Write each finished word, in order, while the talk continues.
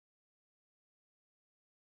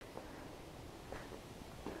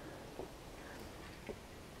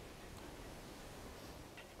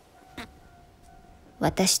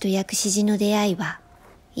私と薬師寺の出会いは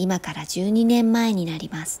今から12年前になり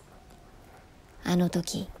ます。あの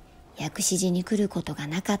時薬師寺に来ることが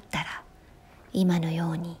なかったら、今の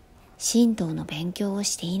ように神道の勉強を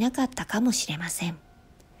していなかったかもしれません。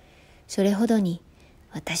それほどに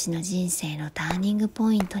私の人生のターニング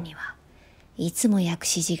ポイントにはいつも薬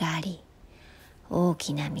師寺があり、大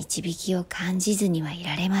きな導きを感じずにはい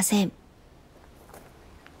られません。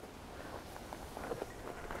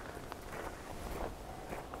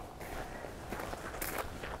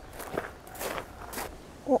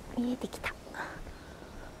お、見えてきた。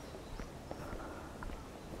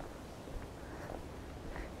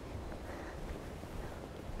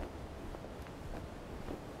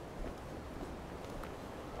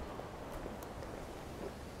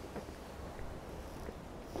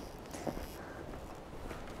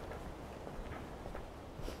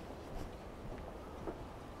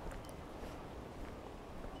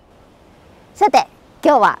さて、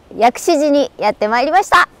今日は薬師寺にやってまいりまし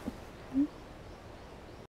た。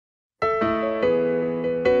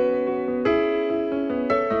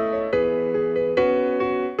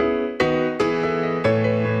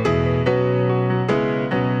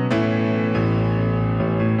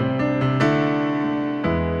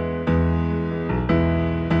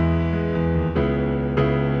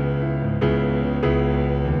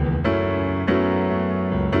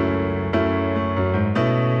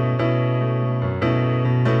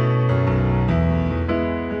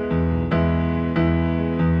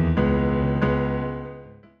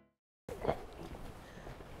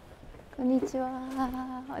こんにちは、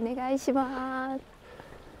お願いします。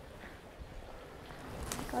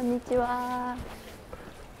こんにちは。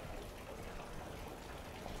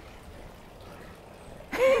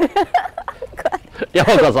よ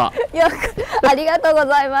うこそ。ありがとうご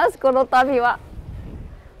ざいます。この度は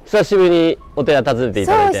久しぶりにお寺訪ねてい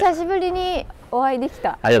ただいて。そう、久しぶりにお会いでき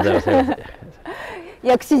た。ありがとうございます。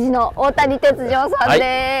薬師寺の大谷哲丈さんです。はい、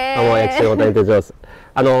どうも薬師の大谷哲丈です。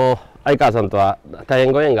相川さんとは大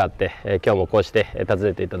変ご縁があって、今日もこうして訪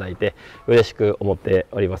ねていただいて嬉しく思って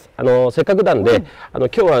おります。せっかくなんで、今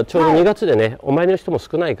日はちょうど2月でね、お参りの人も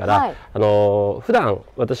少ないから、普段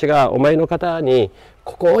私がお参りの方に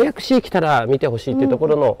ここを薬師来たら見てほしいというとこ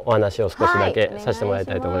ろのお話を少しだけさせてもらい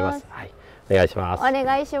たいと思います。はい、お願いします。お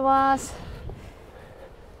願いします。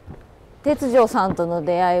哲丈さんとの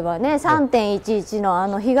出会いはね、3.11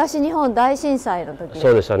 の東日本大震災の時。そ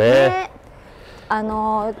うでしたね。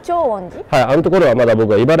長恩寺。はい、あのところはまだ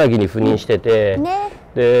僕は茨城に赴任してて、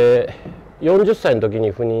で40歳の時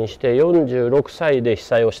に赴任して46歳で被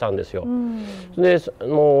災をしたんですよ。で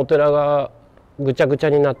もうお寺がぐちゃぐちゃ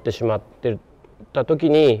になってしまってた時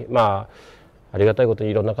に、ありがたいことに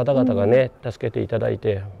いろんな方々がね、助けていただい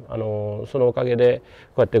て、そのおかげでこ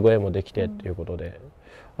うやってご縁もできてっていうことで、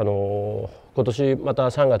今年また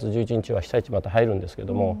3月11日は被災地また入るんですけ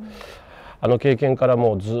ども、経験から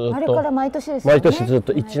もうずっと、あれから毎年ですよね、毎年ずっ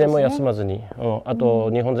と1年も休まずに、あと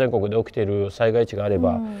日本全国で起きている災害地があれ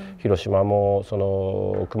ば、広島も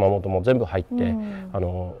熊本も全部入って、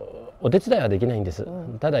お手伝いはできないんです。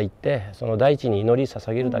ただ行ってその大地に祈り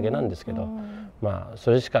捧げるだけなんですけど、そ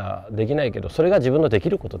れしかできないけど、それが自分のでき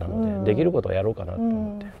ることなので、できることをやろうかなと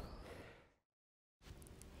思って。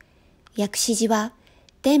薬師寺は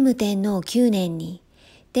天武天皇9年に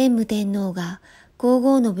天武天皇が皇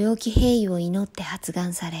后の病気平癒を祈って発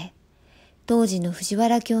願され、当時の藤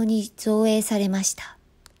原京に造営されました。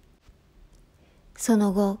そ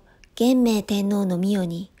の後、元明天皇の御代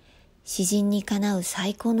に詩人にかなう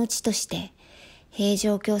最高の地として平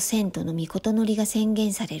城京遷都の詔のりが宣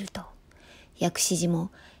言されると、薬師寺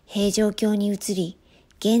も平城京に移り、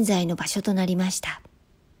現在の場所となりました。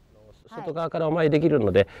外側からお参りできる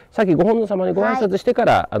ので、さっきご本尊様にご挨拶してか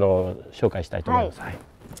ら、紹介したいと思います。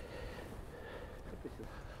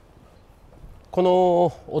こ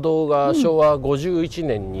のお堂が昭和51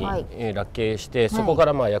年に落慶して、そこか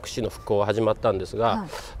ら薬師の復興が始まったんですが、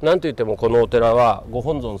なんといってもこのお寺はご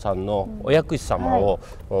本尊さんのお薬師様を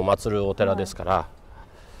祀るお寺ですから、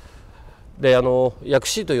で薬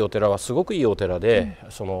師というお寺はすごくいいお寺で、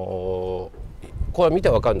これ見て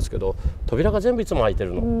わかるんですけど、扉が全部いつも開いて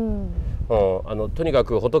るの。とにか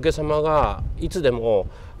く仏様がいつでも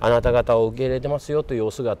あなた方を受け入れてますよという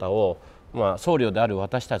お姿を、僧侶である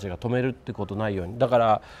私たちが止めるってことないように、だか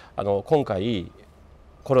ら今回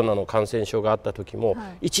コロナの感染症があった時も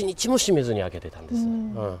一日も閉めずに開けてたんです。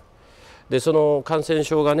でその感染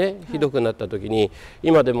症がねひどくなった時に、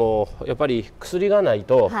今でもやっぱり薬がない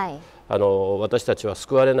と、私たちは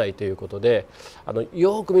救われないということで、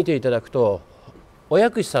よく見ていただくとお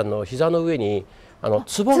薬師さんの膝の上に壺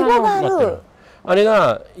がなってる。あれ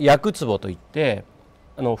が薬壺といって、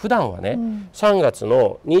普段はね、3月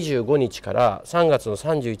の25日から3月の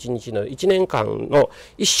31日の1年間の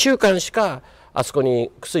1週間しかあそこ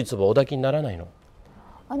に薬壺お抱きにならないの。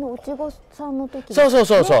おちごさんの時ですね。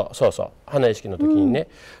そう花屋敷の時にね、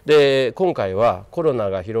で今回はコロナ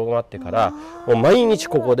が広がってからもう毎日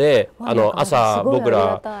ここで朝僕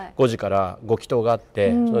ら5時からご祈祷があっ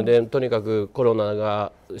て、それでとにかくコロナ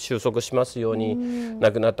が収束しますように、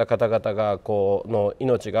亡くなった方々がこうの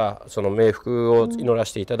命がその冥福を祈ら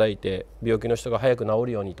せていただいて、病気の人が早く治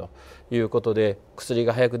るようにということで、薬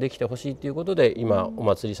が早くできてほしいということで今お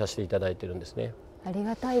祭りさせていただいてるんですね。あり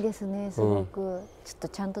がたいですね、すごく、ちょっと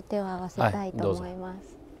ちゃんと手を合わせたいと思いま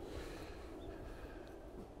す。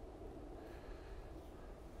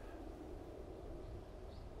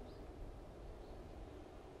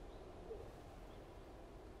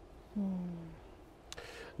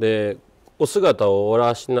でお姿を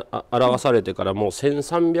表されてからもう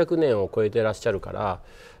1300年を超えてらっしゃるから、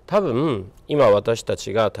多分今私た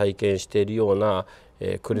ちが体験しているような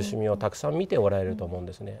苦しみをたくさん見ておられると思うん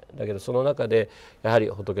ですね。だけどその中でやはり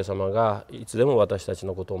仏様がいつでも私たち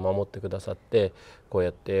のことを守ってくださって、こうや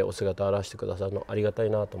ってお姿を現してくださるのありがたい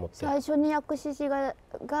なと思って。最初に薬師寺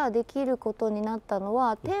ができることになったの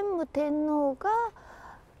は、天武天皇が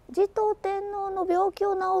持統天皇の病気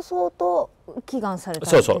を治そうと祈願された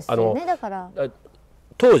んですよね。だから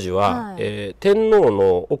当時は、天皇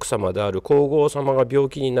の奥様である皇后様が病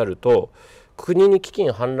気になると国に飢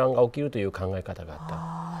饉氾濫が起きるという考え方があっ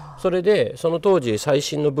た。それでその当時最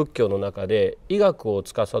新の仏教の中で医学を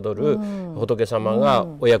司る仏様が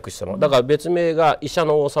お薬師様、だから別名が医者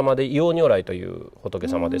の王様で異王如来という仏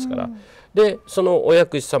様ですから、でそのお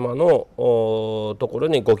薬師様のところ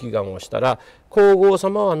にご祈願をしたら、皇后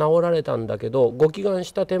様は治られたんだけど、ご祈願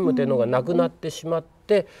した天武天皇が亡くなってしまっ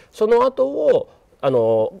て、その後を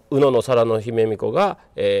宇野の皿の姫巫女が、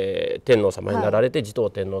天皇様になられて持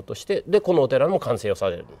統天皇として、でこのお寺も完成を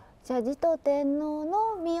される。じゃあ持統天皇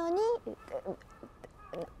の御代に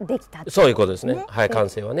できた、そういうことですね。はい、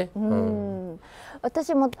完成はね。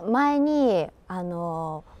私も前に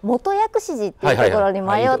元薬師寺っていうところに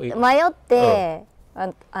迷って、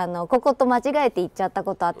ここと間違えて行っちゃった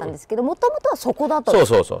ことあったんですけど、もともとはそこだと。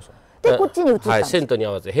そうでこっちに移ったんです。遷都に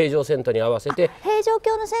合わせ、平城遷都に合わせて、平城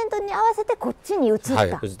京の遷都に合わせてこっちに移った。移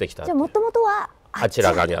ってきた。じゃあもともとはあち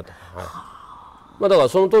ら側にあった。まあだから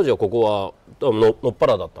その当時はここはのっぱ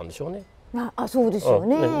らだったんでしょうね。そうですよ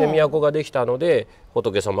ね。で都ができたので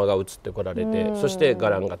仏様が移ってこられて、そして伽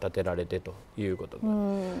藍が建てられてということ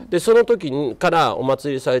で、その時からお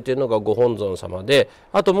祭りされているのがご本尊様で、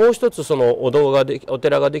あともう一つそのお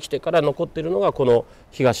寺ができてから残っているのがこの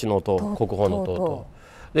東の塔、国宝の塔と。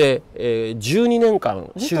で、12年間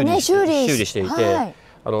修理していて、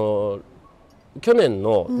去年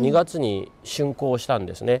の2月に竣工したん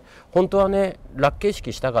ですね。本当はね落慶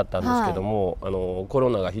式したかったんですけども、コロ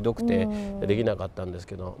ナがひどくてできなかったんです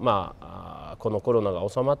けど、まあこのコロナが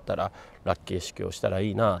収まったら落慶式をしたら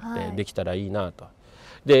いいなって、できたらいいなと。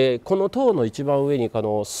でこの塔の一番上に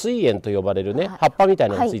水煙と呼ばれるね、葉っぱみたい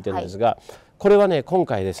なのがついてるんですが、これはね今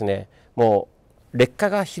回ですね、もう劣化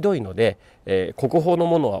がひどいので、国宝の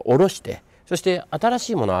ものは下ろして、そして新し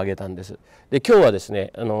いものをあげたんです。で今日はです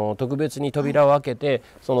ね特別に扉を開けて、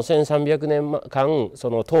その1300年間そ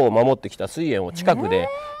の塔を守ってきた水煙を近くで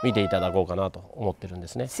見ていただこうかなと思ってるんで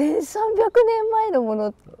すね。1300年前のも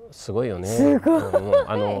の、すごいよね。すごい。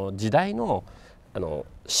時代の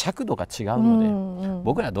尺度が違うので、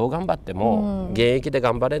僕らどう頑張っても現役で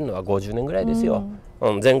頑張れるのは50年ぐらいですよ、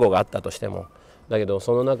前後があったとしても。だけど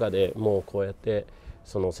その中でもうこうやって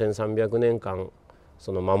その1300年間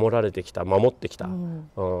その守ってきた、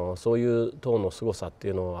そういう塔のすごさって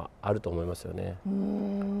いうのはあると思いますよね。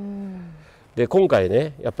で今回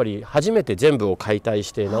ねやっぱり初めて全部を解体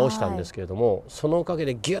して直したんですけれども、そのおかげ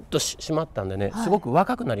でギュッと締まったんでね、すごく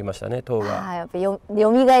若くなりましたね、塔が。やっぱよ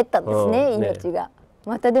みがえったんですね、命が。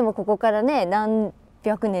またでもここからね何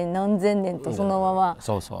百年何千年とそのまま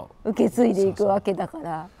受け継いでいくわけだか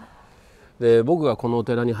ら。で僕がこのお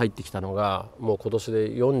寺に入ってきたのがもう今年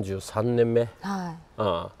で43年目、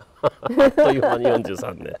あっという間に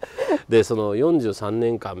43年で、その43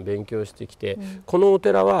年間勉強してきて、このお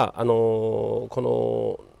寺はこ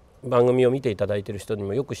の番組を見ていただいている人に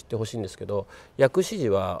もよく知ってほしいんですけど、薬師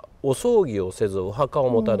寺はお葬儀をせずお墓を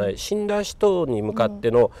持たない、死んだ人に向かって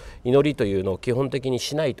の祈りというのを基本的に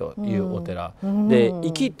しないというお寺で、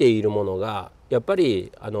生きているものがやっぱ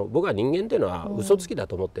り僕は人間っていうのは嘘つきだ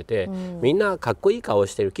と思ってて、みんなかっこいい顔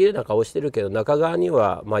してる、綺麗な顔してるけど中側に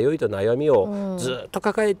は迷いと悩みをずっと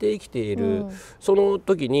抱えて生きている、その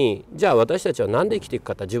時にじゃあ私たちは何で生きていく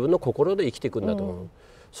かって自分の心で生きていくんだと思う。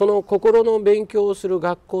その心の勉強をする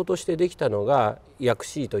学校としてできたのが薬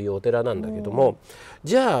師寺というお寺なんだけども、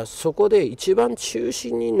じゃあそこで一番中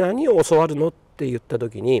心に何を教わるのって言った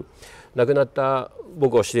時に、亡くなった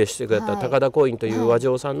僕を指令してくれた高田光院という和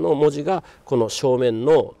尚さんの文字がこの正面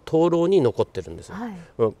の灯籠に残ってるんです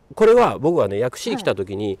よ。これは僕はね薬師寺来た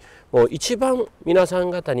時にもう一番皆さん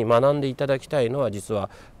方に学んでいただきたいのは実は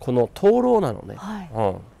この灯籠なのね。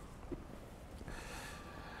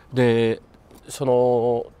でそ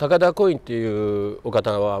の高田光院っていうお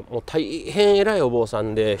方はもう大変偉いお坊さ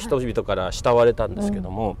んで人々から慕われたんですけど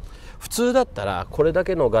も、普通だったらこれだ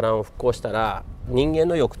けの伽藍を復興したら人間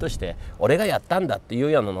の欲として俺がやったんだってい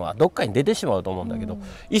うようなのはどっかに出てしまうと思うんだけど、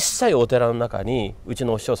一切お寺の中にうち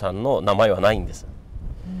のお師匠さんの名前はないんです。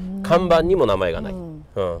看板にも名前がない。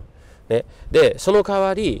ね、でその代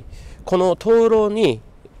わりこの灯籠に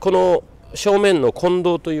この正面の金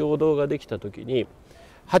堂というお堂ができた時に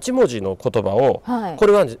8文字の言葉を、こ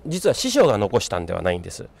れは実は師匠が残したんではないんで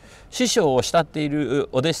す。師匠を慕っている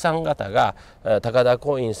お弟子さん方が高田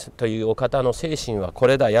光院というお方の精神はこ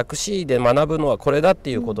れだ、薬師で学ぶのはこれだっ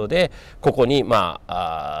ていうことで、ここに書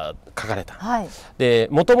かれた。で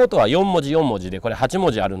もともとは4文字4文字でこれ8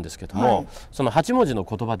文字あるんですけども、その8文字の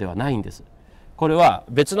言葉ではないんです。これは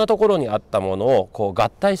別なところにあったものをこう合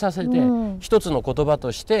体させて一つの言葉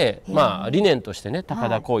として、理念としてね高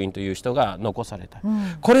田光院という人が残された。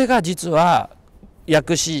これが実は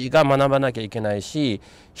薬師が学ばなきゃいけないし、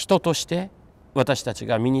人として私たち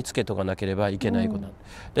が身につけとかなければいけないことなん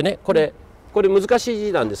でね、これ難しい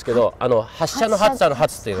字なんですけど、発射の発さの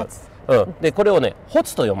発っていう、でこれをね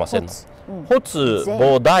発と読ませるの。発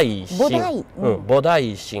菩提心、菩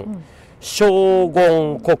提心荘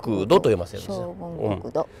厳国土と読ませるんです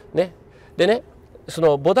よ。でね、そ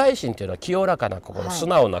の菩提心というのは清らかな心、素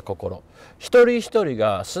直な心、一人一人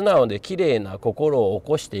が素直で綺麗な心を起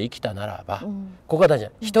こして生きたならば、ここが大事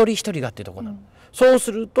な一人一人がっていうところなの。そう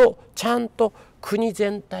するとちゃんと国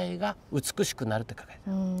全体が美しくなるって書かれて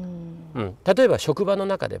る。例えば職場の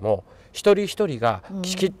中でも一人一人が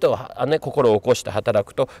きちっと、心を起こして働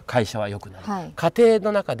くと会社は良くなる。家庭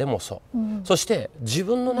の中でもそう、そして自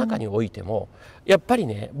分の中においてもやっぱり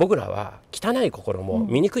ね、僕らは汚い心も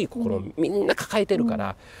醜い心もみんな抱えてるか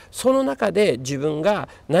ら、その中で自分が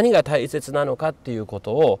何が大切なのかっていうこ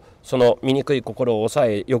とを、その醜い心を抑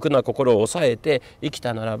え、欲な心を抑えて生き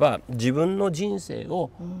たならば自分の人生を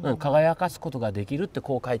輝かすことができるって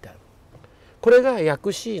こう書いてある。これが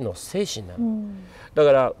薬師の精神なの。だ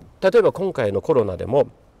から例えば今回のコロナでも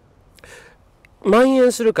蔓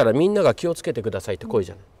延するからみんなが気をつけてくださいって声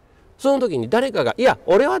じゃない。その時に誰かがいや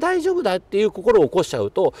俺は大丈夫だっていう心を起こしちゃ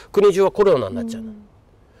うと国中はコロナになっちゃう。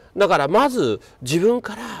だからまず自分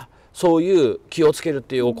からそういう気をつけるっ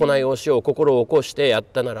ていう行いをしよう、心を起こしてやっ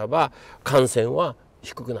たならば感染は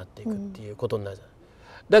低くなっていくっていうことになる。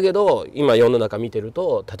だけど今世の中見てる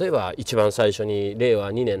と、例えば一番最初に令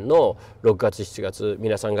和2年の6月7月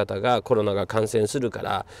皆さん方がコロナが感染するか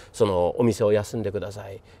らそのお店を休んでくださ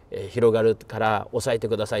い、広がるから抑えて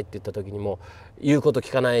くださいって言った時にも言うこと聞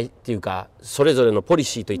かないっていうか、それぞれのポリ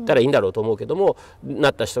シーと言ったらいいんだろうと思うけども、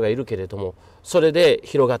なった人がいるけれどもそれで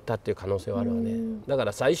広がったっていう可能性はあるわね。だか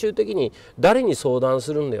ら最終的に誰に相談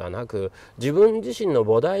するんではなく、自分自身の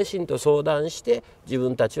菩提心と相談して自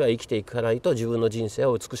分たちは生きていかないと自分の人生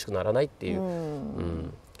は美しくならないっていう、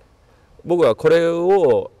僕はこれ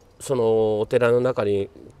をそのお寺の中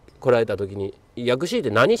に来られた時に「薬師っ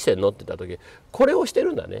て何してんの?」って言った時これをして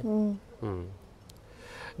るんだね。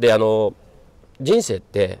で人生っ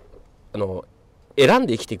て選ん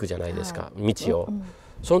で生きていくじゃないですか、道を。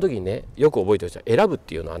その時にねよく覚えておいて、選ぶっ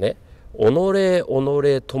ていうのはね「己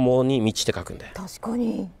己ともに道」って書くんだよ。確か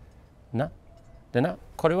にで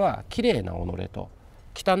これは綺麗な己と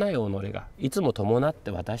汚い己がいつも伴っ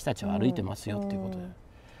て私たちは歩いてますよっていうこと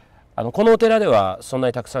で、このお寺ではそんな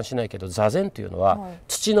にたくさんしないけど、座禅っていうのは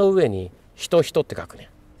土の上に人人って書くね。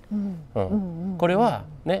これは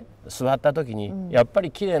ね座った時にやっぱ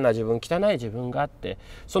り綺麗な自分汚い自分があって、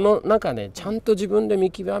その中ねちゃんと自分で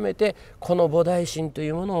見極めてこの菩提心とい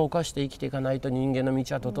うものを犯して生きていかないと人間の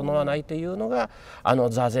道は整わないというのが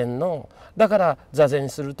座禅の、だから座禅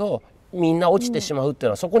するとみんな落ちてしまうっていう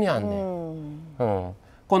のはそこにあんねん。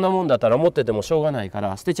こんなもんだったら持っててもしょうがないか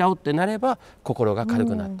ら捨てちゃおうってなれば心が軽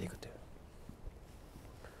くなっていくとい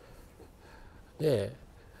う。で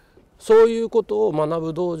そういうことを学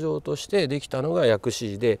ぶ道場としてできたのが薬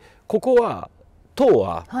師寺で、ここは唐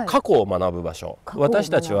は過去を学ぶ場所、私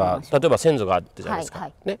たちは例えば先祖があってじゃないですか、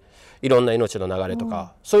いろんな命の流れと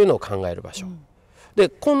か、そういうのを考える場所。で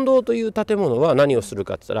金堂という建物は何をする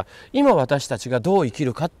かって言ったら今私たちがどう生き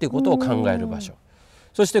るかっていうことを考える場所。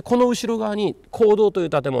そしてこの後ろ側に講堂という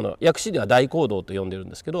建物、薬師では大講堂と呼んでるん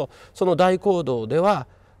ですけど、その大講堂では、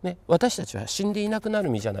ね、私たちは死んでいなくなる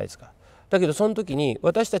身じゃないですか。だけどその時に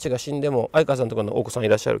私たちが死んでも、相川さんとかのお子さんい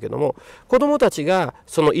らっしゃるけども、子どもたちが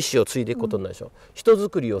その意思を継いでいくことになるでしょ。人づ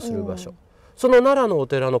くりをする場所、その奈良のお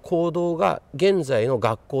寺の講堂が現在の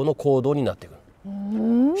学校の講堂になってくる。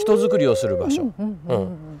人づくりをする場所、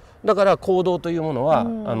だから講堂というもの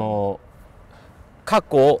は、過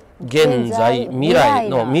去現在未来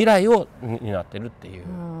の未来を担ってるっていう。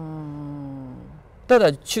た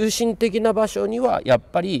だ中心的な場所にはやっ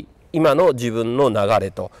ぱり今の自分の流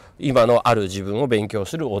れと今のある自分を勉強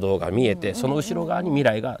するお堂が見えて、その後ろ側に未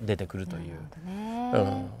来が出てくるという、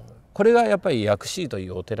これがやっぱり薬師とい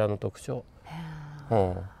うお寺の特徴。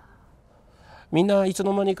みんないつ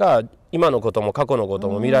の間にか今のことも過去のこと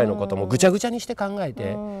も未来のこともぐちゃぐちゃにして考え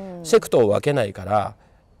て、セクトを分けないから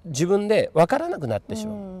自分で分からなくなってし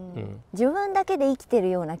まう。自分だけで生きてる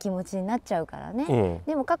ような気持ちになっちゃうからね。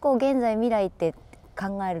でも過去現在未来って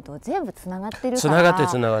考えると全部つながってるから、だ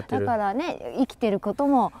からね、生きてること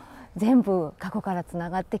も全部過去からつな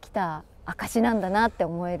がってきた証なんだなって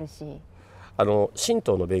思えるし、神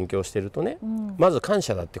道の勉強してるとね、まず感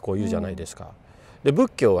謝だってこう言うじゃないですか。で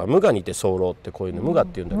仏教は無我にて候ってこういうの無我っ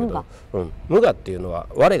て言うんだけど、無我っていうのは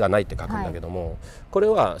我がないって書くんだけども、これ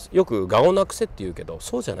はよく我をなくせって言うけど、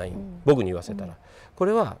そうじゃない、僕に言わせたら、こ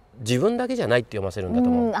れは自分だけじゃないって読ませるんだと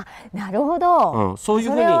思う。なるほど、そうい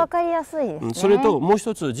うふうに、それは分かりやすいですね。それともう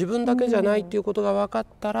一つ、自分だけじゃないっていうことが分かっ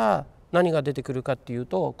たら、何が出てくるかっていう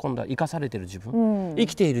と、今度は生かされてる自分、生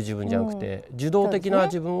きている自分じゃなくて、受動的な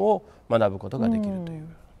自分を学ぶことができるという、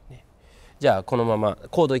じゃあこのまま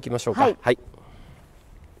コードいきましょうか。はい、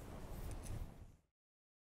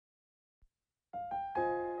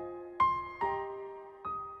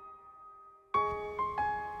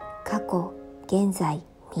過去、現在、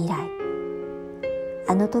未来。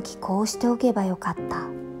あの時こうしておけばよかった。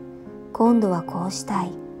今度はこうした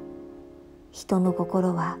い。人の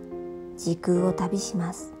心は時空を旅し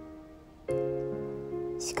ます。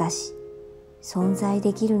しかし、存在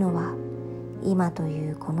できるのは今と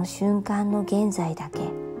いうこの瞬間の現在だけ。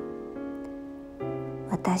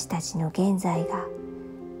私たちの現在が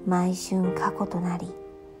毎瞬過去となり、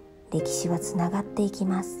歴史はつながっていき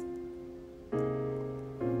ます。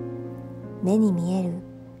目に見える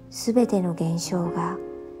すべての現象が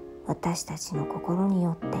私たちの心に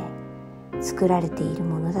よって作られている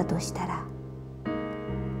ものだとしたら、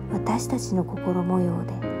私たちの心模様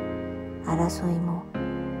で争いも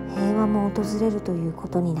平和も訪れるというこ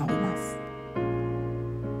とになります。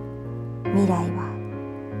未来は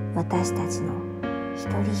私たちの一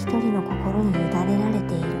人一人の心に委ねられ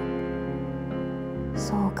ている。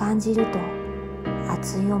そう感じると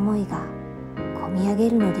熱い思いがこみ上げ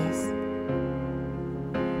るのです。